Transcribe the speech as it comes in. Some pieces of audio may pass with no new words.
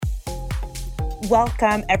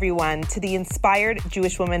Welcome, everyone, to the Inspired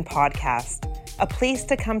Jewish Woman podcast, a place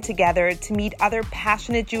to come together to meet other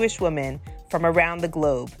passionate Jewish women from around the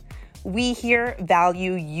globe. We here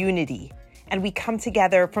value unity, and we come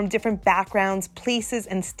together from different backgrounds, places,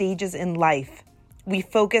 and stages in life. We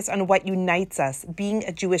focus on what unites us, being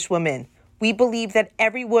a Jewish woman. We believe that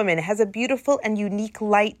every woman has a beautiful and unique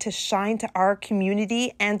light to shine to our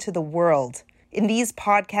community and to the world. In these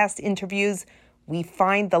podcast interviews, we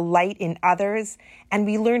find the light in others, and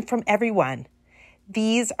we learn from everyone.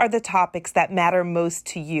 These are the topics that matter most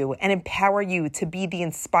to you and empower you to be the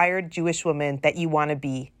inspired Jewish woman that you want to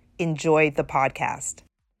be. Enjoy the podcast.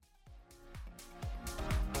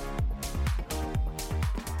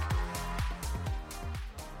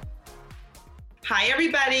 Hi,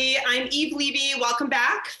 everybody. I'm Eve Levy. Welcome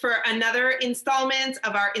back for another installment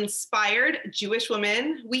of our Inspired Jewish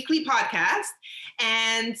Woman weekly podcast.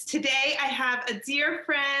 And today I have a dear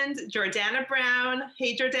friend, Jordana Brown.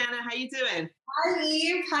 Hey, Jordana, how you doing? Hi,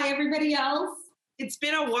 Eve. Hi, everybody else. It's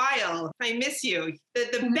been a while. I miss you.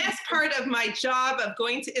 The best part of my job of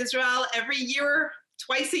going to Israel every year,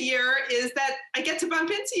 twice a year, is that I get to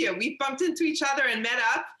bump into you. We bumped into each other and met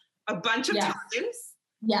up a bunch of times.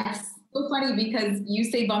 Yes. So funny because you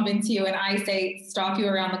say bump into you and I say stop you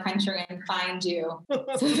around the country and find you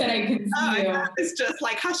so that I can see you. It's just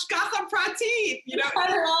like hashgacha pratit, you know? I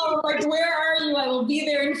don't know, like where are you? I will be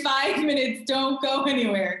there in 5 minutes. Don't go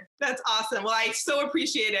anywhere. That's awesome. Well, I so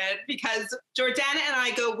appreciate it because Jordana and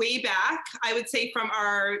I go way back, I would say from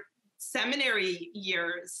our seminary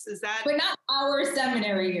years. Is that? But not our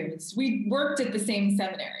seminary years. We worked at the same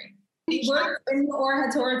seminary. We worked in the Or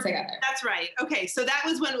HaTorah together. That's right. Okay. So that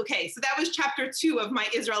was chapter 2 of my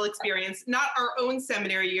Israel experience, not our own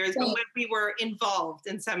seminary years, but when we were involved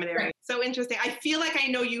in seminary. Right. So interesting. I feel like I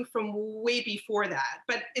know you from way before that,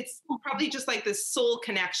 but it's probably just like this soul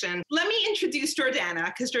connection. Let me introduce Jordana,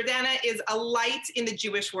 because Jordana is a light in the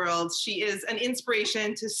Jewish world. She is an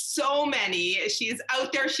inspiration to so many. She is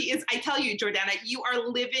out there. I tell you, Jordana, you are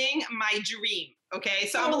living my dream. Okay,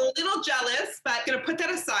 so I'm a little jealous, but I'm going to put that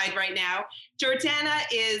aside right now. Jordana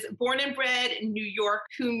is born and bred in New York,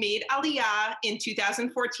 who made Aliyah in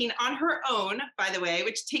 2014 on her own, by the way,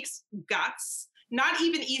 which takes guts. Not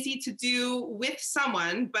even easy to do with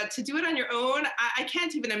someone, but to do it on your own, I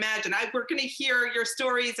can't even imagine. We're going to hear your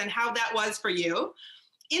stories and how that was for you.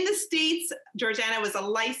 In the States, Jordana was a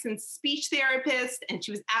licensed speech therapist, and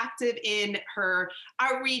she was active in her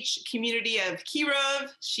outreach community of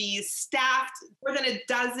Kirov. She staffed more than a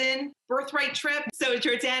dozen birthright trips. So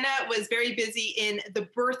Jordana was very busy in the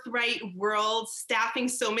birthright world, staffing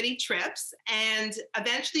so many trips. And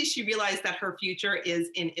eventually she realized that her future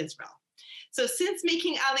is in Israel. So since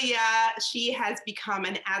making Aliyah, she has become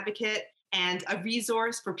an advocate and a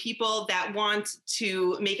resource for people that want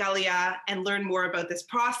to make Aliyah and learn more about this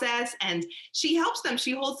process. And she helps them.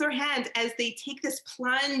 She holds their hand as they take this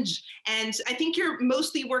plunge. And I think you're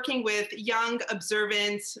mostly working with young,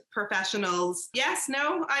 observant professionals. Yes,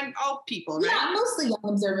 no, I'm all people, right? Yeah, mostly young,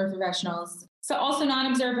 observant professionals. So also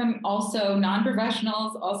non-observant, also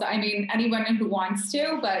non-professionals, also, anyone who wants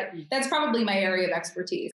to, but that's probably my area of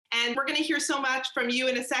expertise. And we're going to hear so much from you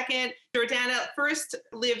in a second. Jordana first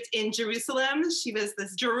lived in Jerusalem. She was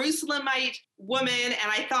this Jerusalemite woman,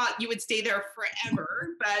 and I thought you would stay there forever,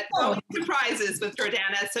 but no surprises with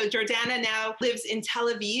Jordana. So Jordana now lives in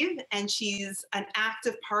Tel Aviv, and she's an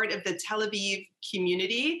active part of the Tel Aviv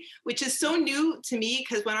community, which is so new to me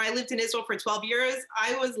because when I lived in Israel for 12 years,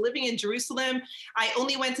 I was living in Jerusalem. I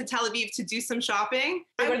only went to Tel Aviv to do some shopping.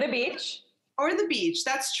 Or the beach. Or the beach,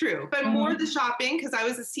 that's true. But more the shopping, because I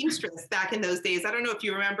was a seamstress back in those days. I don't know if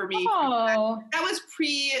you remember me. Oh. That was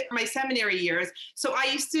pre my seminary years. So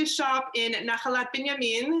I used to shop in Nahalat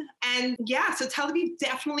Binyamin. And yeah, so Tel Aviv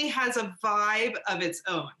definitely has a vibe of its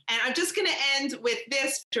own. And I'm just going to end with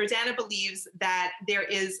this. Jordana believes that there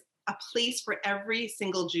is a place for every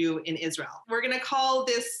single Jew in Israel. We're going to call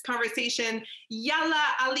this conversation Yalla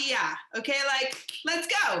Aliyah. Okay, like, let's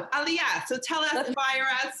go, Aliyah. So tell us, inspire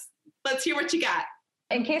us. Let's hear what you got.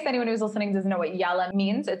 In case anyone who's listening doesn't know what yalla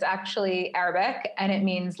means, it's actually Arabic and it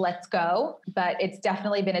means let's go, but it's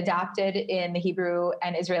definitely been adapted in the Hebrew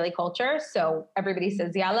and Israeli culture. So everybody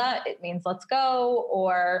says yalla, it means let's go,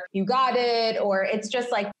 or you got it, or it's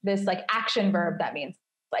just like this like action verb that means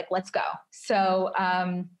like let's go. So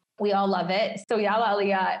we all love it. So yalla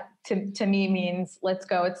aliyah to me means let's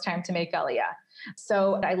go, it's time to make aliyah.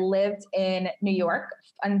 So I lived in New York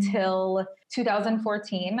until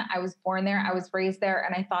 2014. I was born there, I was raised there,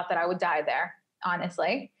 and I thought that I would die there,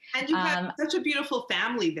 honestly. And you have such a beautiful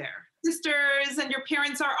family there. Sisters, and your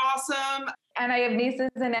parents are awesome. And I have nieces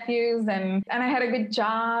and nephews and I had a good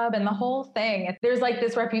job and the whole thing. There's like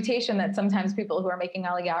this reputation that sometimes people who are making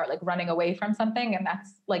Aliyah are like running away from something. And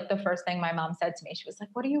that's like the first thing my mom said to me. She was like,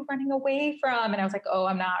 what are you running away from? And I was like, oh,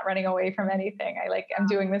 I'm not running away from anything. I'm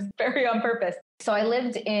doing this very on purpose. So I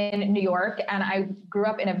lived in New York and I grew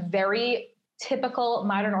up in a very typical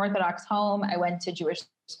modern Orthodox home. I went to Jewish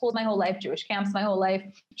schools my whole life, Jewish camps my whole life,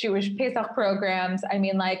 Jewish Pesach programs. I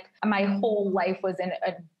mean, like my whole life was in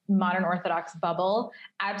a modern Orthodox bubble.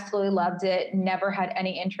 Absolutely loved it. Never had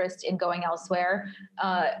any interest in going elsewhere.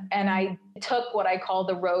 And I took what I call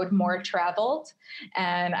the road more traveled.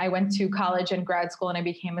 And I went to college and grad school and I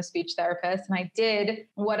became a speech therapist. And I did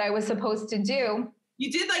what I was supposed to do.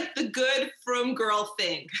 You did like the good frum girl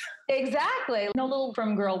thing. Exactly. No little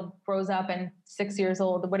frum girl grows up and 6 years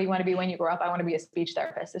old. What do you want to be when you grow up? I want to be a speech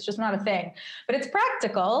therapist. It's just not a thing, but it's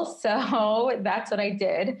practical. So that's what I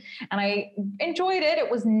did. And I enjoyed it. It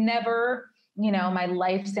was never, my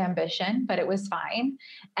life's ambition, but it was fine.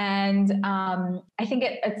 And I think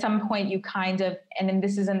at some point you kind of, and then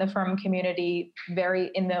this is in the frum community,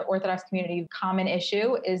 in the Orthodox community, common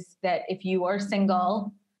issue is that if you are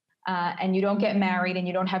single, and you don't get married and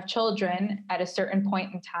you don't have children at a certain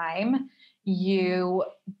point in time, you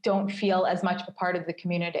don't feel as much a part of the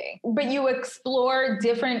community. But you explore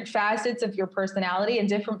different facets of your personality and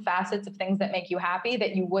different facets of things that make you happy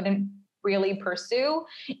that you wouldn't really pursue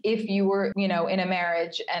if you were, in a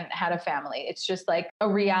marriage and had a family. It's just like a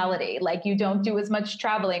reality. Like you don't do as much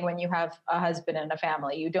traveling when you have a husband and a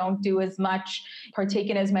family. You don't do as much,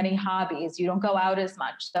 partake in as many hobbies. You don't go out as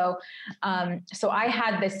much. So I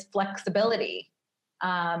had this flexibility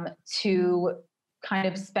to kind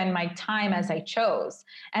of spend my time as I chose.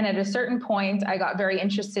 And at a certain point, I got very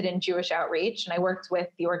interested in Jewish outreach and I worked with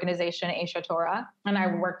the organization Aisha Torah and I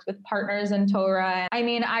worked with partners in Torah. I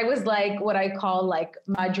mean, I was like what I call like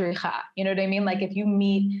madricha, you know what I mean? Like if you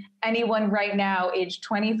meet anyone right now, age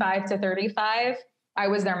 25 to 35, I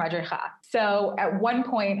was their madricha. So at one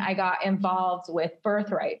point I got involved with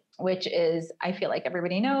Birthright, which is, I feel like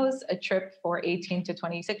everybody knows, a trip for 18 to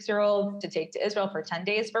 26-year-olds to take to Israel for 10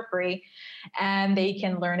 days for free. And they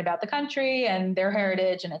can learn about the country and their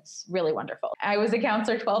heritage, and it's really wonderful. I was a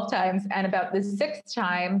counselor 12 times, and about the 6th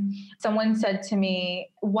time, someone said to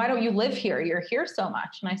me, why don't you live here? You're here so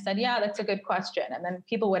much. And I said, yeah, that's a good question. And then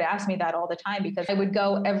people would ask me that all the time because I would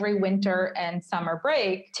go every winter and summer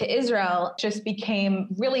break to Israel. It just became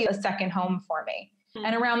really a second home for me.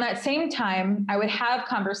 And around that same time, I would have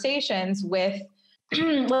conversations with,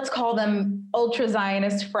 let's call them ultra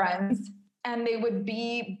Zionist friends, and they would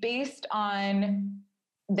be based on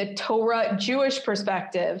the Torah Jewish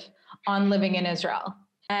perspective on living in Israel.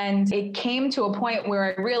 And it came to a point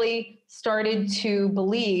where I really started to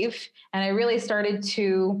believe, and I really started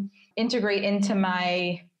to integrate into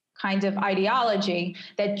my kind of ideology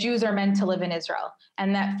that Jews are meant to live in Israel.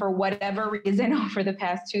 And that for whatever reason, over the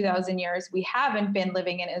past 2,000 years, we haven't been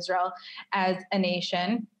living in Israel as a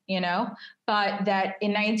nation, but that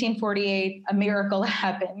in 1948, a miracle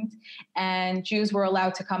happened and Jews were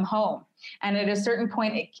allowed to come home. And at a certain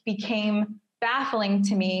point, it became baffling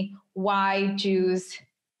to me why Jews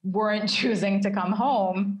weren't choosing to come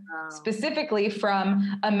home, specifically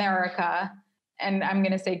from America. And I'm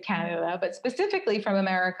going to say Canada, but specifically from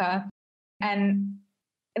America. And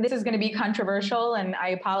this is going to be controversial, and I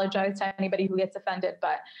apologize to anybody who gets offended,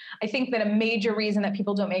 but I think that a major reason that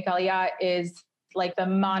people don't make Aliyah is like the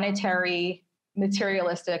monetary,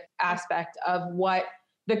 materialistic aspect of what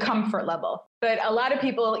the comfort level. But a lot of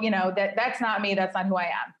people, that's not me. That's not who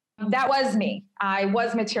I am. That was me. I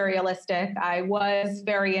was materialistic. I was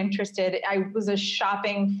very interested. I was a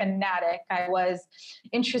shopping fanatic. I was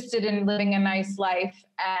interested in living a nice life.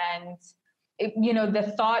 And,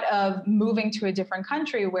 the thought of moving to a different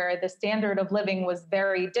country where the standard of living was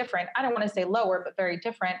very different, I don't want to say lower, but very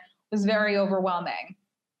different, was very overwhelming.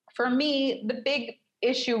 For me, the big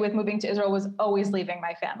issue with moving to Israel was always leaving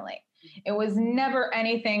my family. It was never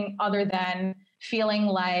anything other than feeling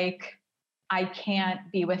like I can't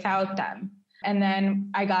be without them. And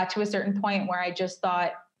then I got to a certain point where I just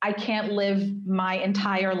thought, I can't live my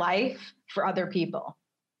entire life for other people.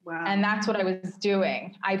 Wow. And that's what I was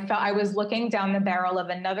doing. I felt I was looking down the barrel of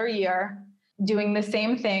another year, doing the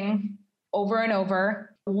same thing over and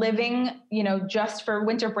over, living, just for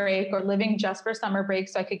winter break or living just for summer break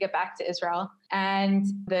so I could get back to Israel. And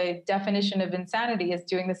the definition of insanity is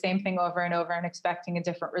doing the same thing over and over and expecting a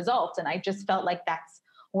different result. And I just felt like that's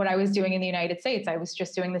what I was doing in the United States. I was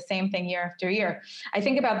just doing the same thing year after year. I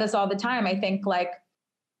think about this all the time. I think like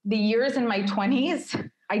the years in my 20s,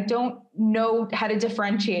 I don't know how to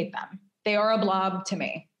differentiate them. They are a blob to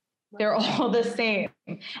me. They're all the same.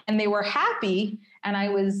 And they were happy, and I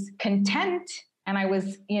was content, and I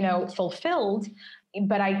was, fulfilled.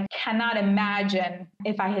 But I cannot imagine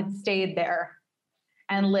if I had stayed there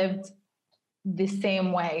and lived the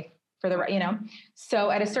same way for the. So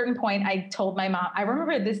at a certain point, I told my mom, I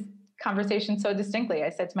remember this conversation so distinctly. I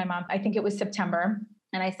said to my mom, I think it was September,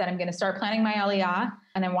 and I said, I'm going to start planning my Aliyah,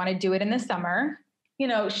 and I want to do it in the summer.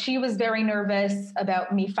 She was very nervous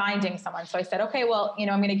about me finding someone. So I said, okay, well, I'm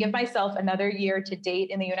going to give myself another year to date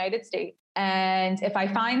in the United States. And if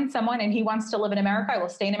I find someone and he wants to live in America, I will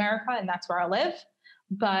stay in America, and that's where I'll live.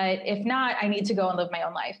 But if not, I need to go and live my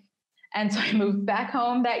own life. And so I moved back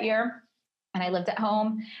home that year, and I lived at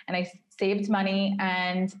home, and I saved money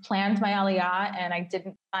and planned my Aliyah, and I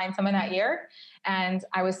didn't find someone that year. And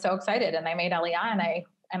I was so excited, and I made Aliyah,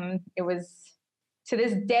 and it was, to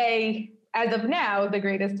this day, as of now, the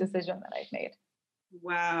greatest decision that I've made.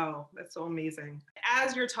 Wow, that's so amazing.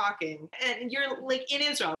 As you're talking, and you're like in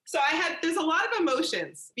Israel. So there's a lot of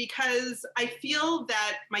emotions, because I feel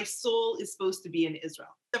that my soul is supposed to be in Israel.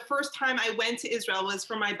 The first time I went to Israel was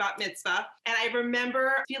for my bat mitzvah. And I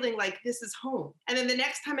remember feeling like this is home. And then the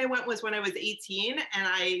next time I went was when I was 18, and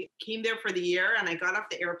I came there for the year, and I got off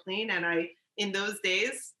the airplane, and in those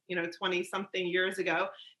days, 20 something years ago,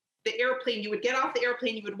 the airplane, you would get off the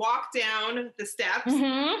airplane, you would walk down the steps,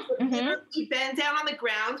 you bend down on the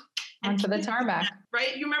ground. Onto the tarmac.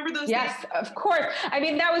 Right? You remember those Yes, days? of course. I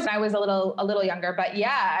mean, that was when I was a little younger, but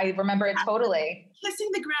yeah, I remember it totally. Kissing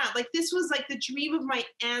the ground. Like, this was like the dream of my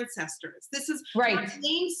ancestors. This is right. My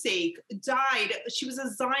namesake died. She was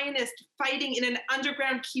a Zionist fighting in an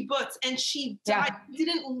underground kibbutz, and she died. Yeah.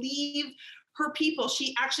 Didn't leave her people.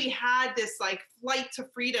 She actually had this like flight to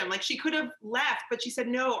freedom. Like, she could have left, but she said,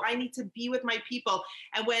 no, I need to be with my people.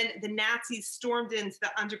 And when the Nazis stormed into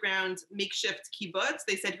the underground makeshift kibbutz,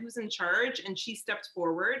 they said, who's in charge? And she stepped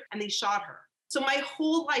forward, and they shot her. So my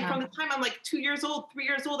whole life, from the time I'm like 2 years old, 3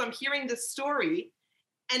 years old, I'm hearing this story,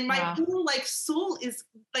 and my whole like soul is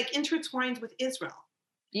like intertwined with Israel.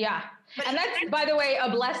 Yeah. And that's, by the way, a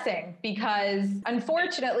blessing, because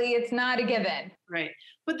unfortunately it's not a given. Right.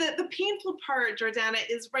 But the painful part, Jordana,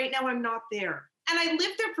 is right now I'm not there. And I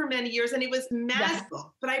lived there for many years, and it was magical. Yes.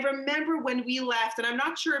 But I remember when we left, and I'm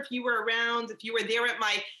not sure if you were around, if you were there at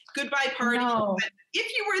my goodbye party. No. But if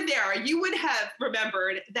you were there, you would have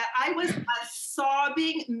remembered that I was a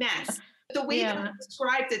sobbing mess. The way that I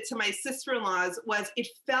described it to my sister-in-laws was, it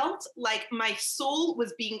felt like my soul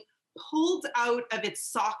was being pulled out of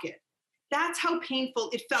its socket. That's how painful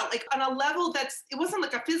it felt. Like, on a level it wasn't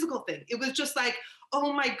like a physical thing. It was just like,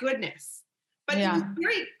 oh my goodness. But it was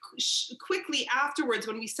very quickly afterwards,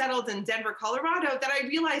 when we settled in Denver, Colorado, that I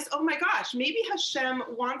realized, oh my gosh, maybe Hashem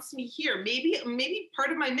wants me here. Maybe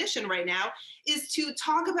part of my mission right now is to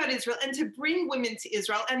talk about Israel and to bring women to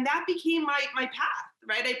Israel. And that became my path,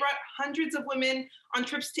 right? I brought hundreds of women on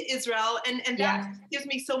trips to Israel, and that gives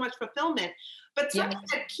me so much fulfillment. But something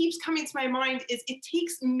that keeps coming to my mind is, it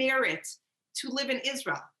takes merit to live in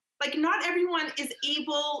Israel. Like, not everyone is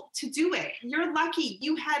able to do it. You're lucky.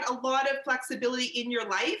 You had a lot of flexibility in your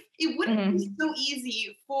life. It wouldn't be so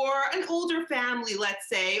easy for an older family, let's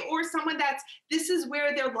say, or someone this is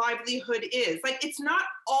where their livelihood is. Like, it's not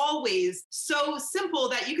always so simple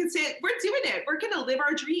that you can say, we're doing it. We're going to live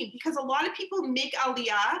our dream. Because a lot of people make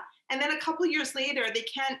Aliyah, and then a couple of years later, they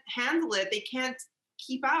can't handle it. They can't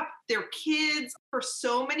keep up their kids for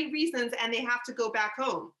so many reasons, and they have to go back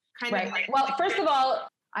home. Well, first of all,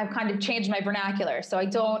 I've kind of changed my vernacular. So I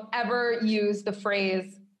don't ever use the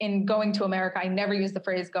phrase, in going to America, I never use the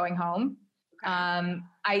phrase going home.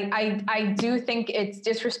 I do think it's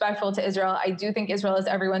disrespectful to Israel. I do think Israel is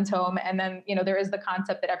everyone's home. And then, there is the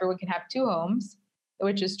concept that everyone can have two homes,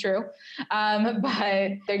 which is true.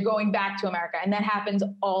 But they're going back to America, and that happens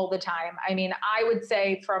all the time. I mean, I would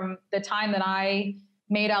say from the time that I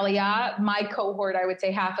made Aliyah, my cohort, I would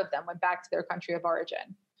say half of them went back to their country of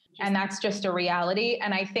origin. And that's just a reality.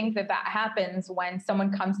 And I think that happens when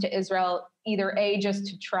someone comes to Israel, either A, just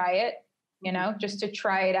to try it, just to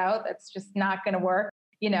try it out. That's just not going to work.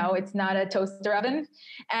 It's not a toaster oven.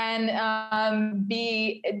 And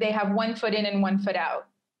B, they have 1 foot in and 1 foot out.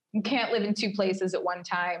 You can't live in two places at one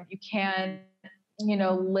time. You can't,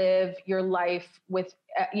 live your life with,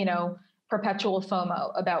 perpetual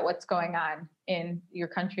FOMO about what's going on in your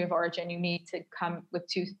country of origin. You need to come with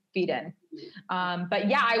 2 feet in. But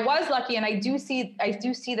yeah, I was lucky, and I do see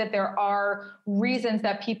that there are reasons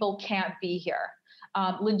that people can't be here,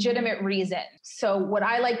 legitimate reasons. So what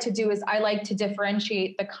I like to do is I like to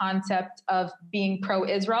differentiate the concept of being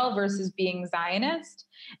pro-Israel versus being Zionist.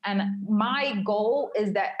 And my goal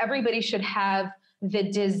is that everybody should have the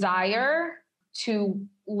desire to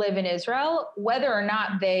live in Israel. Whether or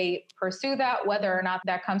not they pursue that, whether or not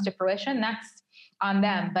that comes to fruition, that's on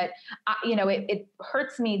them. But, it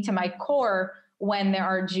hurts me to my core when there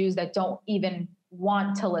are Jews that don't even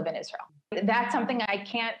want to live in Israel. That's something I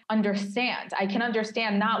can't understand. I can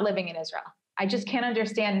understand not living in Israel. I just can't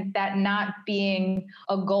understand that not being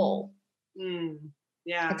a goal.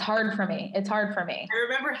 Yeah. It's hard for me. It's hard for me. I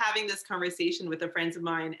remember having this conversation with a friend of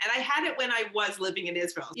mine, and I had it when I was living in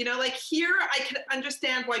Israel. Like here, I could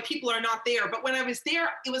understand why people are not there. But when I was there,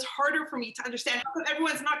 it was harder for me to understand how come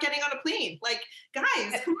everyone's not getting on a plane. Like,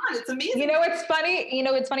 guys, come on, it's amazing. It's funny.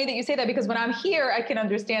 It's funny that you say that, because when I'm here, I can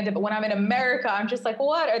understand it. But when I'm in America, I'm just like,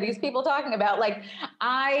 what are these people talking about? Like,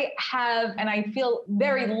 I feel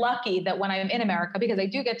very lucky that when I'm in America, because I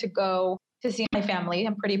do get to go to see my family.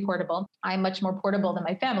 I'm pretty portable. I'm much more portable than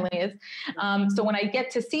my family is. So when I get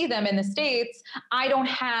to see them in the States, I don't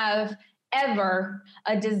have ever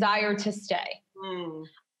a desire to stay.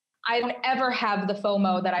 I don't ever have the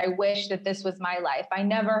FOMO that I wish that this was my life. I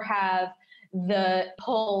never have the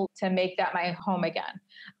pull to make that my home again.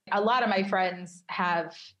 A lot of my friends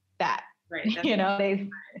have that. Right. You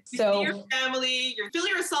see your family, you fill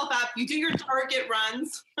yourself up, you do your Target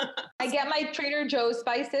runs. I get my Trader Joe's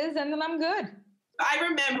spices and then I'm good. I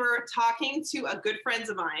remember talking to a good friend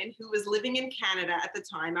of mine who was living in Canada at the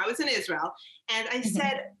time. I was in Israel. And I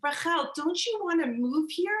said, Rachel, don't you want to move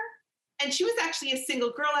here? And she was actually a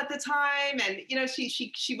single girl at the time. And,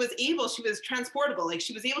 she was transportable. Like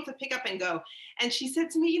she was able to pick up and go. And she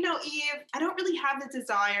said to me, Eve, I don't really have the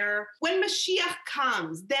desire. When Mashiach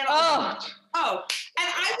comes, then And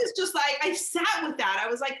I was just like, I sat with that. I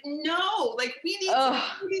was like, no, like we need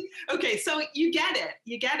okay, so you get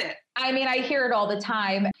it. I mean, I hear it all the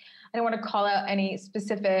time. I don't want to call out any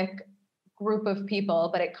specific group of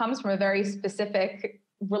people, but it comes from a very specific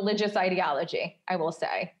religious ideology, I will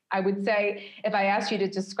say. I would say, if I asked you to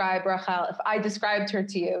describe Rachel, if I described her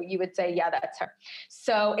to you, you would say, yeah, that's her.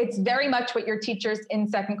 So it's very much what your teachers in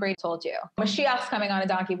second grade told you. Mashiach's coming on a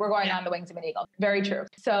donkey. We're going on the wings of an eagle. Very true.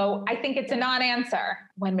 So I think it's a non-answer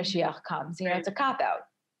when Mashiach comes. It's a cop-out.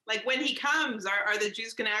 Like when he comes, are the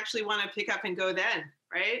Jews going to actually want to pick up and go then,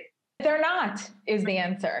 right? They're not, is the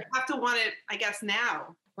answer. You have to want it, I guess,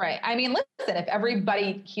 now. Right. I mean, listen, if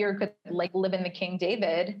everybody here could live in the King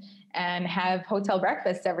David and have hotel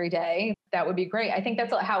breakfast every day, that would be great. I think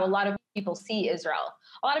that's how a lot of people see Israel.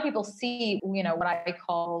 A lot of people see, what I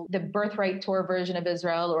call the birthright tour version of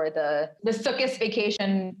Israel, or the Sukkot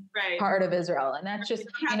vacation part of Israel. And that's just,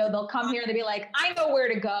 they'll come here and they'll be like, I know where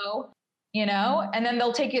to go, and then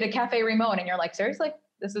they'll take you to Cafe Ramon and you're like, seriously,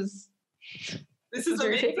 this is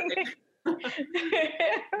amazing.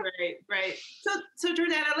 Right. So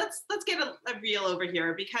Jordana, let's get a real over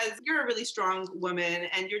here, because you're a really strong woman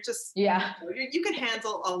and you're just, you can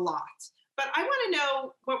handle a lot. But I want to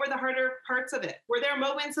know, what were the harder parts of it? Were there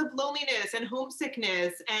moments of loneliness and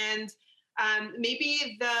homesickness and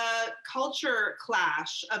maybe the culture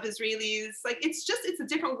clash of Israelis? Like, it's a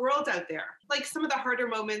different world out there. Like some of the harder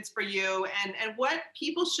moments for you and what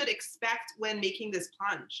people should expect when making this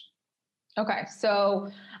plunge. Okay, so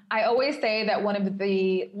I always say that one of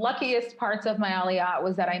the luckiest parts of my Aliyah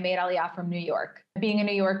was that I made Aliyah from New York. Being a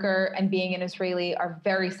New Yorker and being an Israeli are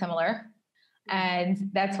very similar. And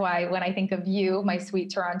that's why when I think of you, my sweet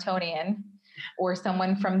Torontonian, or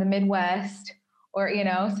someone from the Midwest, or,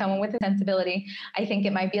 someone with a sensibility, I think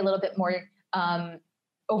it might be a little bit more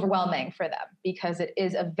overwhelming for them, because it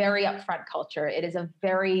is a very upfront culture. It is a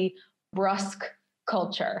very brusque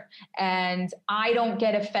culture. And I don't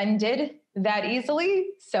get offended that easily,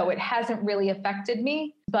 so it hasn't really affected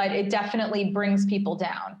me, but it definitely brings people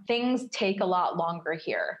down. Things take a lot longer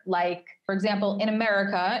here. Like, for example, in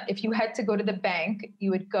America, if you had to go to the bank,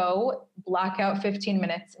 you would go block out 15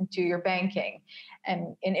 minutes and do your banking.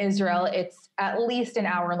 And in Israel, it's at least an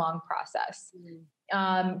hour-long process.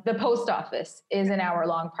 The post office is an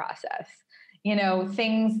hour-long process.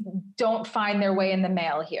 Things don't find their way in the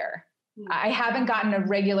mail here. I haven't gotten a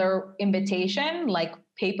regular invitation, like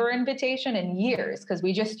paper invitation, in years, because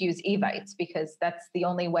we just use Evites, because that's the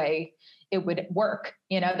only way it would work.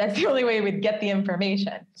 That's the only way we would get the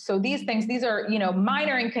information. So these are,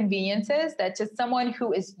 minor inconveniences that to someone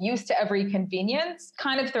who is used to every convenience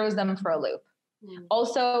kind of throws them for a loop.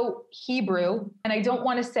 Also Hebrew. And I don't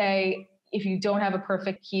want to say if you don't have a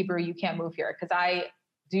perfect Hebrew, you can't move here, because I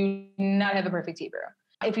do not have a perfect Hebrew.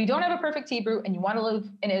 If you don't have a perfect Hebrew and you want to live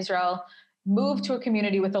in Israel, move to a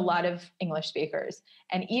community with a lot of English speakers.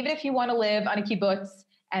 And even if you want to live on a kibbutz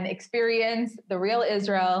and experience the real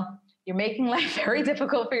Israel, you're making life very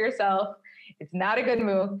difficult for yourself. It's not a good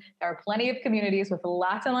move. There are plenty of communities with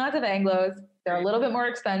lots and lots of Anglos They're a little bit more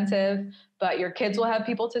expensive, but your kids will have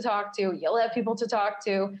people to talk to. You'll have people to talk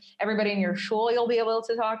to. Everybody in your shul you'll be able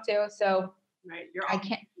to talk to. So right, you're all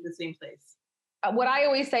in the same place. What I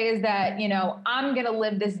always say is that, I'm going to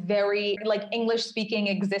live this very like English speaking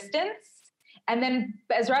existence. And then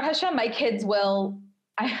Bezrat Hashem, my kids will,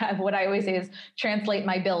 what I always say is translate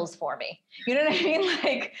my bills for me. You know what I mean?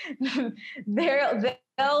 Like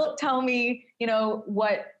they'll tell me,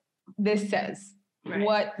 what this says, right,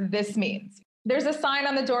 what this means. There's a sign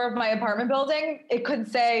on the door of my apartment building. It could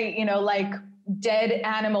say, like dead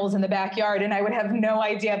animals in the backyard. And I would have no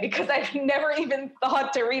idea because I've never even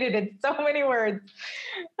thought to read it. It's so many words.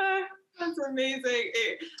 That's amazing.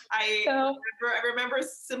 I remember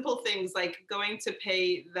simple things like going to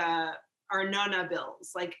pay the Arnona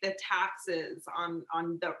bills, like the taxes on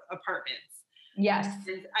the apartments. Yes.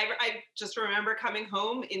 And I just remember coming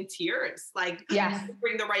home in tears, like, yes,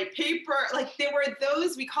 bring the right paper. Like there were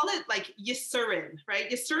those, we call it like yisurin, right?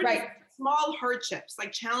 Yisurin, right, is small hardships,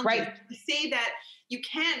 like challenges. Right. To say that you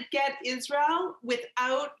can't get Israel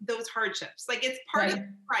without those hardships. Like it's part, right, of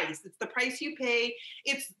the price. It's the price you pay.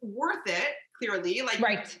 It's worth it, clearly. Like,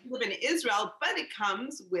 right, you live in Israel, but it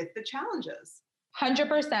comes with the challenges.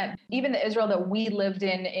 100%. Even the Israel that we lived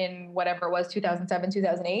in whatever it was, 2007,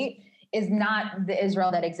 2008, is not the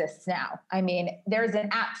Israel that exists now. I mean, there's an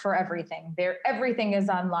app for everything. Everything is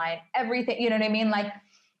online. Everything, you know what I mean? Like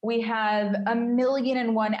we have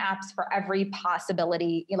 1,000,001 apps for every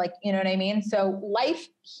possibility. Like, you know what I mean? So life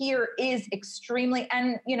here is extremely,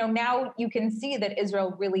 and now you can see that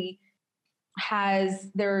Israel really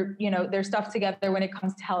has their stuff together when it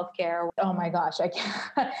comes to healthcare. Oh my gosh,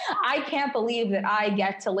 I can't believe that I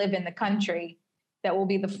get to live in the country that will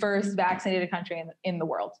be the first vaccinated country in the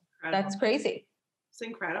world. Incredible. That's crazy. It's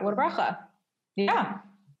incredible. What a bracha. Yeah.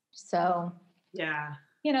 So, yeah.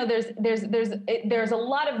 There's a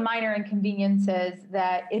lot of minor inconveniences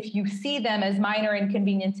that if you see them as minor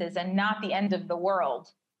inconveniences and not the end of the world,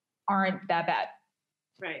 aren't that bad.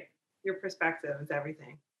 Right. Your perspective is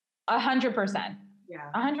everything. 100%.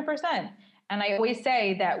 Yeah. 100%. And I always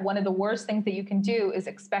say that one of the worst things that you can do is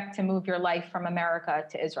expect to move your life from America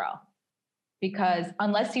to Israel. Because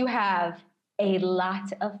unless you have a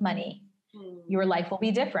lot of money, your life will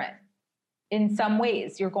be different. In some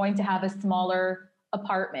ways, you're going to have a smaller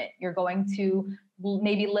apartment. You're going to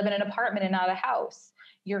maybe live in an apartment and not a house.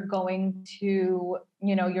 You're going to,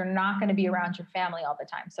 you're not going to be around your family all the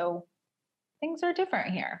time. So things are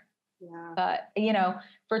different here. Yeah. But,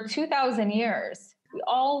 for 2,000 years, we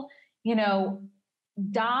all,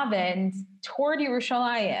 davened toward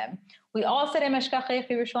Yerushalayim. We all said,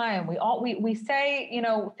 Yerushalayim. We say,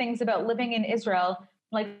 things about living in Israel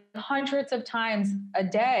like hundreds of times a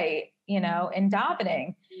day, in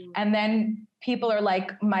davening. And then people are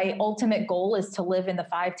like, my ultimate goal is to live in the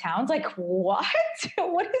 5 towns. Like, what?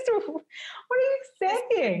 What are you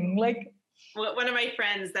saying? Like, one of my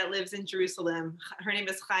friends that lives in Jerusalem, her name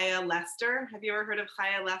is Chaya Lester. Have you ever heard of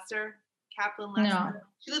Chaya Lester? Kaplan Lester? No.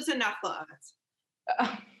 She lives in Nachlaot.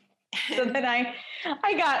 So then I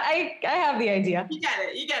have the idea. You get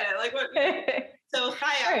it. Like what? So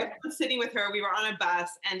Chaya, I was sitting with her, we were on a bus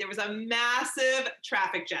and there was a massive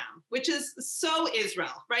traffic jam, which is so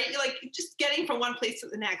Israel, right? You're like just getting from one place to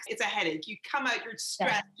the next. It's a headache. You come out, you're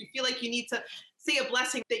stressed. Yeah. You feel like you need to say a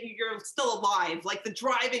blessing that you're still alive. Like the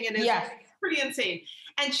driving in Israel, yes, pretty insane.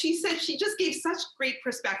 And she said, she just gave such great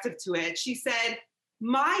perspective to it. She said,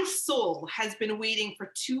 my soul has been waiting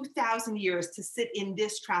for 2,000 years to sit in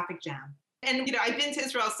this traffic jam. And, I've been to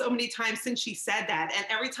Israel so many times since she said that. And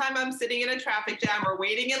every time I'm sitting in a traffic jam or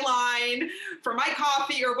waiting in line for my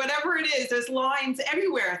coffee or whatever it is, there's lines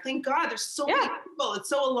everywhere. Thank God there's so many people. It's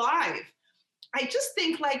so alive. I just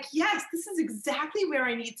think like, yes, this is exactly where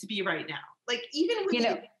I need to be right now. Like even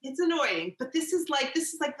when it's annoying, but this is like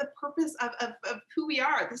the purpose of who we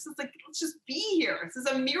are. This is like, let's just be here. This is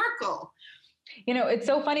a miracle. It's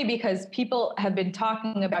so funny because people have been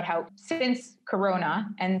talking about how since Corona,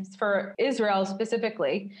 and for Israel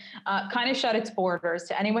specifically, kind of shut its borders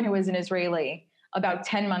to anyone who is an Israeli about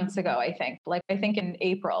 10 months ago, I think. Like, I think in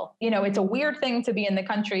April. It's a weird thing to be in the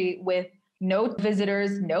country with no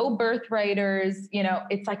visitors, no birthwriters.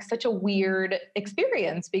 It's like such a weird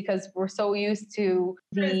experience because we're so used to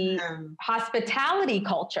the hospitality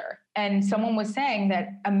culture. And someone was saying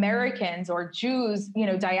that Americans or Jews,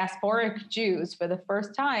 diasporic Jews for the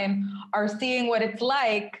first time are seeing what it's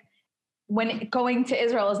like when going to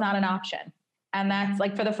Israel is not an option. And that's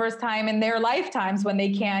like for the first time in their lifetimes when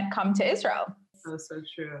they can't come to Israel. Oh, so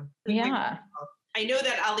true. Yeah. I know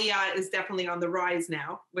that Aliyah is definitely on the rise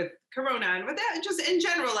now with Corona and with that, just in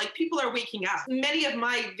general, like people are waking up. Many of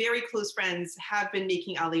my very close friends have been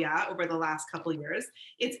making Aliyah over the last couple of years.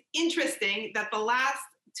 It's interesting that the last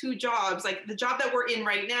two jobs, like the job that we're in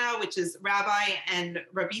right now, which is Rabbi and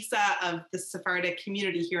Rabisa of the Sephardic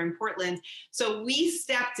community here in Portland. So we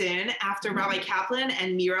stepped in after Rabbi Kaplan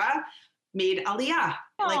and Mira made Aliyah.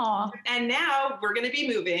 And now we're going to be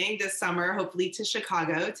moving this summer, hopefully to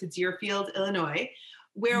Chicago, to Deerfield, Illinois,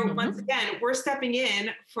 where once again, we're stepping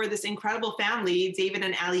in for this incredible family, David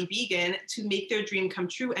and Ali Began, to make their dream come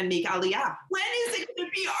true and make Aliyah. When is it going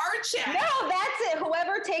to be our check? No, that's it.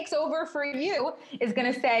 Whoever takes over for you is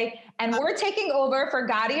going to say, and we're taking over for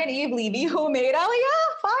Gadi and Eve Levy, who made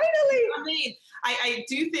Aliyah, finally. I mean, I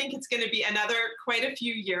do think it's going to be another quite a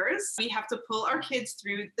few years. We have to pull our kids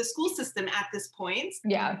through the school system at this point.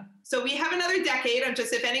 Yeah. So we have another decade. I'm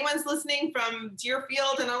just, if anyone's listening from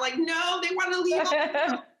Deerfield and are like, no, they want to leave.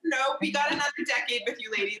 No, we got another decade with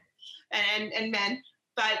you ladies and men.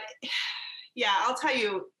 But yeah, I'll tell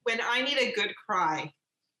you, when I need a good cry,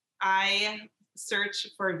 I search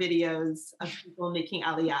for videos of people making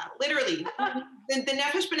Aliyah. Literally, the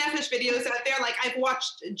Nefesh B'Nefesh videos out there. Like I've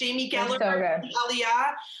watched Jamie Geller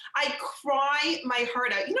Aliyah. I cry my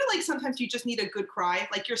heart out. You know, like sometimes you just need a good cry.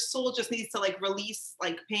 Like your soul just needs to like release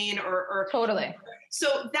like pain or totally.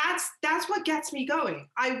 So that's what gets me going.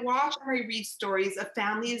 I watch and I read stories of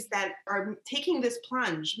families that are taking this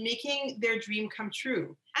plunge, making their dream come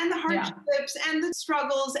true. And the hardships and the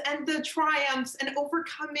struggles and the triumphs and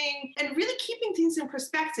overcoming and really keeping things in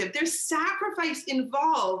perspective. There's sacrifice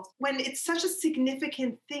involved when it's such a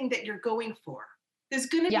significant thing that you're going for. There's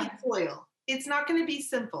going to be toil. It's not going to be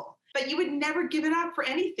simple, but you would never give it up for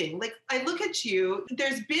anything. Like I look at you,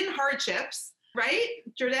 there's been hardships, right?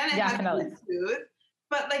 Jordana has food,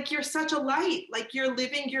 but like you're such a light, like you're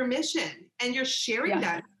living your mission and you're sharing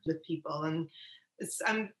that with people. And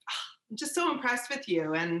I'm just so impressed with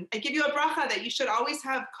you. And I give you a bracha that you should always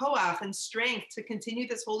have koach and strength to continue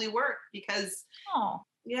this holy work because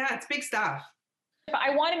it's big stuff.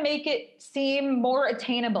 I want to make it seem more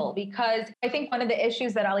attainable because I think one of the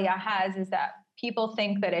issues that Aliyah has is that people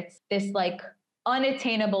think that it's this like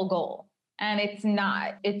unattainable goal. And it's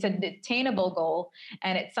not. It's an attainable goal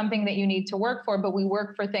and it's something that you need to work for, but we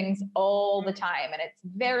work for things all the time and it's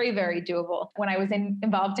very, very doable. When I was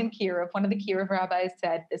involved in Kiruv, one of the Kiruv rabbis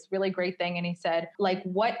said this really great thing. And he said, like,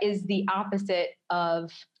 what is the opposite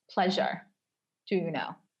of pleasure? Do you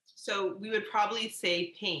know? So we would probably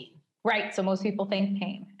say pain. Right. So most people think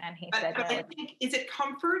pain. And he said, I think, is it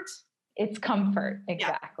comfort? It's comfort.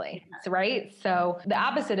 Exactly. Yeah. Right. So the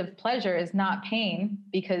opposite of pleasure is not pain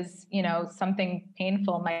because, you know, something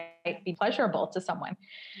painful might be pleasurable to someone.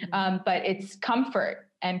 But it's comfort,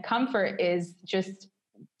 and comfort is just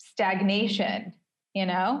stagnation, you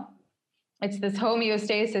know, it's this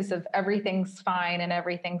homeostasis of everything's fine and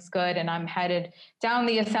everything's good. And I'm headed down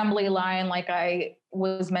the assembly line like I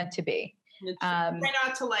was meant to be. Try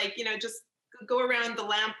not to like, you know, just go around the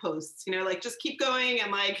lampposts, you know, like just keep going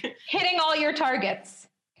and like hitting all your targets,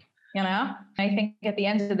 you know. I think at the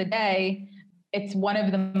end of the day, it's one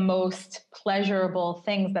of the most pleasurable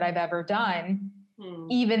things that I've ever done,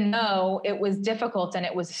 even though it was difficult and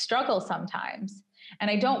it was a struggle sometimes. And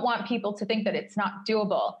I don't want people to think that it's not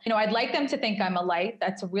doable. You know, I'd like them to think I'm a light.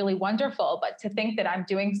 That's really wonderful. But to think that I'm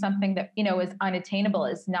doing something that, you know, is unattainable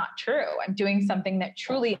is not true. I'm doing something that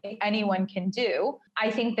truly anyone can do. I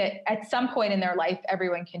think that at some point in their life,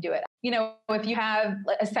 everyone can do it. You know, if you have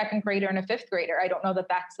a second grader and a fifth grader, I don't know that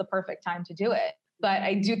that's the perfect time to do it. But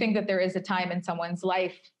I do think that there is a time in someone's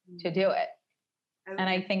life to do it. And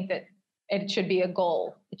I think that it should be a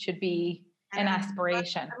goal. It should be an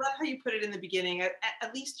aspiration. I love how you put it in the beginning.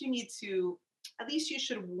 At least you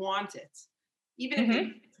should want it, even if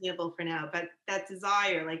it's attainable for now. But that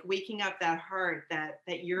desire, like waking up that heart, that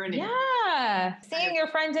yearning. Yeah, seeing your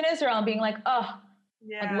friends in Israel and being like, oh,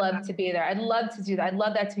 I'd love to be there. I'd love to do that. I'd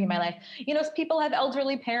love that to be my life. You know, people have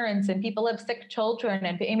elderly parents and people have sick children,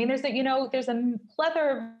 and I mean, there's a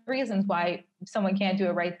plethora of reasons why someone can't do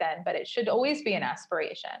it right then. But it should always be an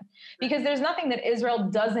aspiration because there's nothing that Israel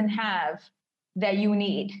doesn't have that you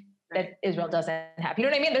need, that Israel doesn't have. You know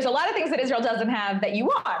what I mean? There's a lot of things that Israel doesn't have that you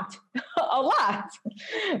want, a lot,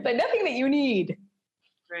 but nothing that you need.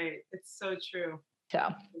 Right. It's so true. So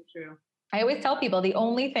true. I always tell people the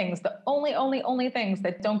only things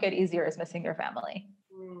that don't get easier is missing your family.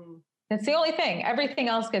 That's the only thing. Everything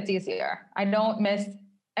else gets easier. I don't miss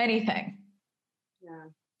anything. Yeah.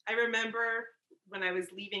 I remember when I was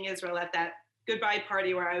leaving Israel at that goodbye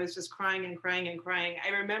party where I was just crying and crying and crying. I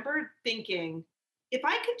remember thinking, if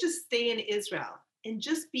I could just stay in Israel, and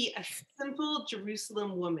just be a simple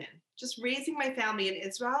Jerusalem woman, just raising my family in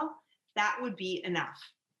Israel, that would be enough.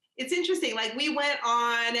 It's interesting, like we went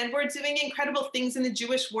on and we're doing incredible things in the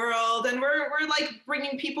Jewish world and we're like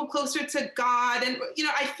bringing people closer to God. And,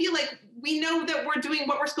 I feel like we know that we're doing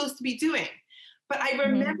what we're supposed to be doing. But I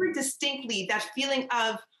remember distinctly that feeling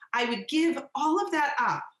of, I would give all of that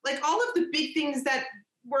up, like all of the big things that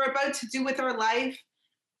we're about to do with our life.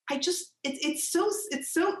 It's so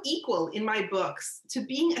equal in my books to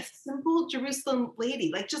being a simple Jerusalem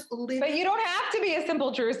lady, like just living. But you don't have to be a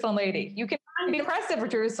simple Jerusalem lady. You can be an impressive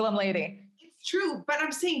Jerusalem lady. It's true, but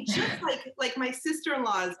I'm saying just like my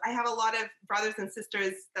sister-in-laws, I have a lot of brothers and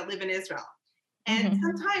sisters that live in Israel. And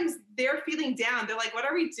sometimes they're feeling down. They're like, what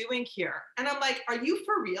are we doing here? And I'm like, are you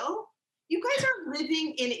for real? You guys are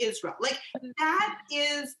living in Israel. Like that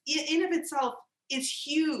is in of itself is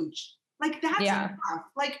huge. Like that's enough.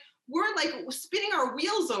 Like we're like spinning our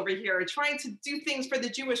wheels over here trying to do things for the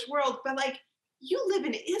Jewish world, but like you live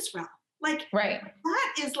in Israel. Like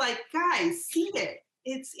that is like, guys, see it.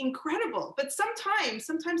 It's incredible. But sometimes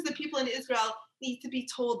the people in Israel need to be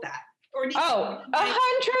told that. Or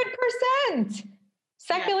 100%.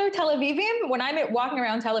 Secular Tel Avivian, when I'm walking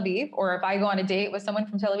around Tel Aviv, or if I go on a date with someone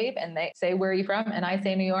from Tel Aviv and they say, where are you from? And I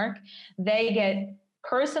say New York, they get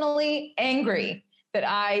personally angry that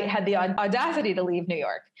I had the audacity to leave New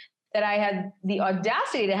York, that I had the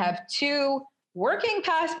audacity to have 2 working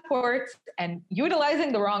passports and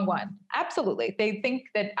utilizing the wrong one. Absolutely. They think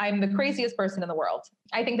that I'm the craziest person in the world.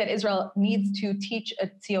 I think that Israel needs to teach a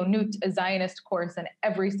Tzionut, a Zionist course in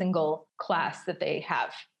every single class that they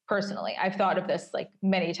have. Personally, I've thought of this like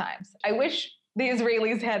many times. I wish the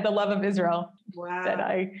Israelis had the love of Israel that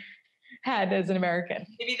I had as an American.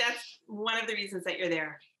 Maybe that's one of the reasons that you're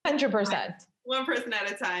there. 100%. One person at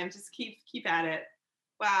a time. Just keep at it.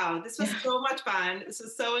 Wow, this was so much fun. This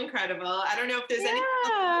was so incredible. I don't know if there's anything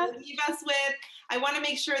else to leave us with. I want to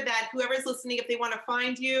make sure that whoever's listening, if they want to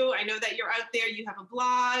find you, I know that you're out there, you have a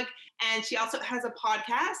blog, and she also has a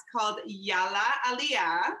podcast called Yalla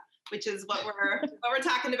Aliyah, which is what we're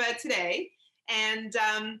talking about today. And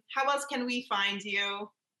how else can we find you?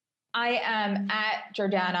 I am at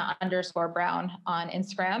Jordana_Brown on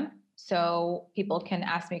Instagram. So people can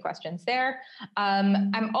ask me questions there.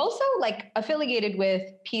 I'm also like affiliated with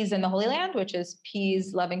Peas in the Holy Land, which is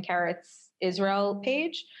Peas Loving Carrots Israel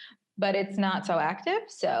page, but it's not so active.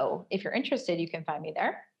 So if you're interested, you can find me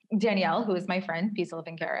there. Danielle, who is my friend, Peas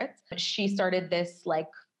Loving Carrots, she started this like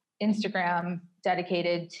Instagram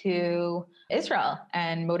dedicated to Israel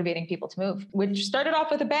and motivating people to move, which started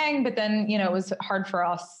off with a bang, but then, it was hard for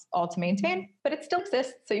us all to maintain, but it still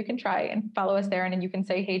exists. So you can try and follow us there. And then you can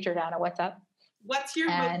say, hey, Jordana, what's up? What's your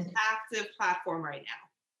most active platform right now?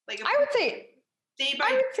 Like I would say, day by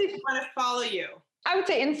day, I want to follow you. I would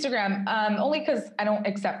say Instagram, only because I don't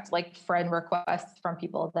accept like friend requests from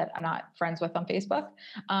people that I'm not friends with on Facebook.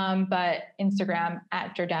 But Instagram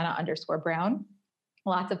at Jordana_Brown.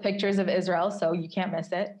 Lots of pictures of Israel, so you can't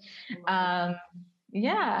miss it.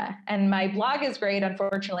 And my blog is great.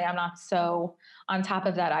 Unfortunately, I'm not so on top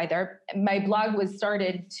of that either. My blog was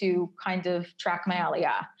started to kind of track my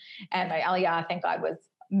Aliyah, and my Aliyah, thank God, was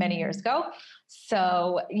many years ago.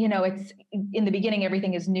 So, it's in the beginning,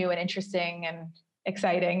 everything is new and interesting and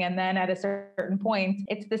exciting. And then at a certain point,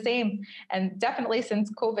 it's the same. And definitely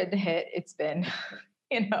since COVID hit, it's been,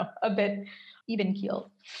 a bit even keeled.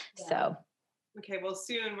 Yeah. So. Okay, well,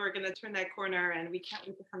 soon we're going to turn that corner and we can't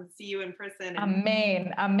wait to come see you in person.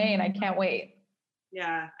 Amen. I can't wait.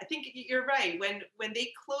 Yeah, I think you're right. When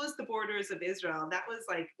they closed the borders of Israel, that was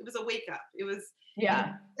like, it was a wake up. It was,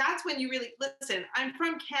 that's when you really, listen, I'm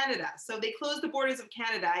from Canada. So they closed the borders of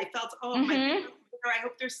Canada. I felt, I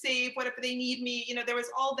hope they're safe. What if they need me? There was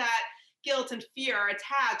all that guilt and fear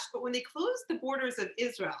attached. But when they closed the borders of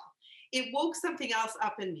Israel, it woke something else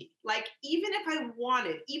up in me. Like, even if I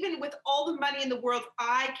wanted, even with all the money in the world,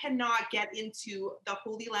 I cannot get into the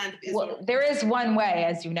Holy Land of Israel. Well, there is one way,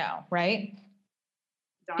 as you know, right?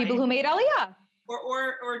 Dying. People who made Aliyah.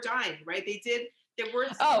 Or dying, right? There were.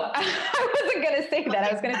 I wasn't going to say that.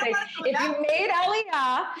 I was going to say, if you made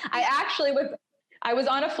Aliyah, I was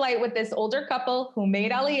on a flight with this older couple who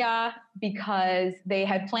made Aliyah because they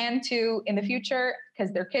had planned to in the future,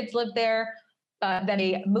 because their kids lived there. Then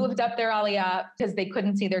they moved up their Aliyah because they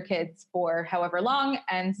couldn't see their kids for however long.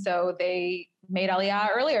 And so they made Aliyah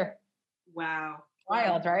earlier. Wow.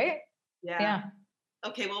 Wild, right? Yeah.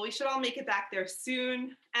 Okay, well, we should all make it back there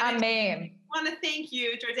soon. And I want to thank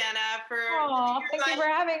you, Jordana, for thank you for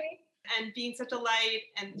having me. And being such a light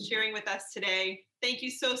and sharing with us today. Thank you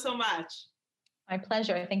so, so much. My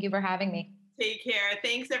pleasure. Thank you for having me. Take care.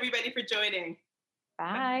 Thanks, everybody, for joining.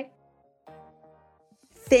 Bye.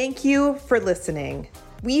 Thank you for listening.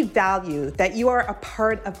 We value that you are a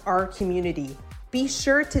part of our community. Be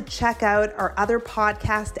sure to check out our other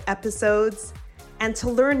podcast episodes, and to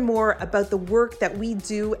learn more about the work that we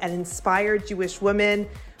do at Inspired Jewish Women,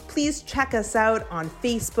 please check us out on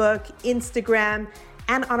Facebook, Instagram,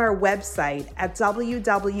 and on our website at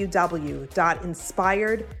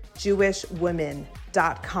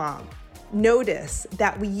www.inspiredjewishwomen.com. Notice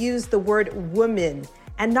that we use the word woman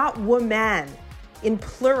and not woman in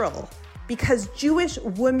plural, because Jewish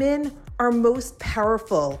women are most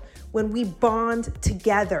powerful when we bond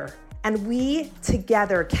together, and we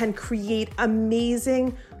together can create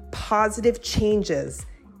amazing, positive changes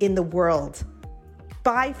in the world.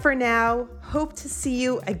 Bye for now. Hope to see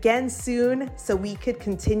you again soon so we could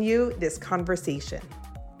continue this conversation.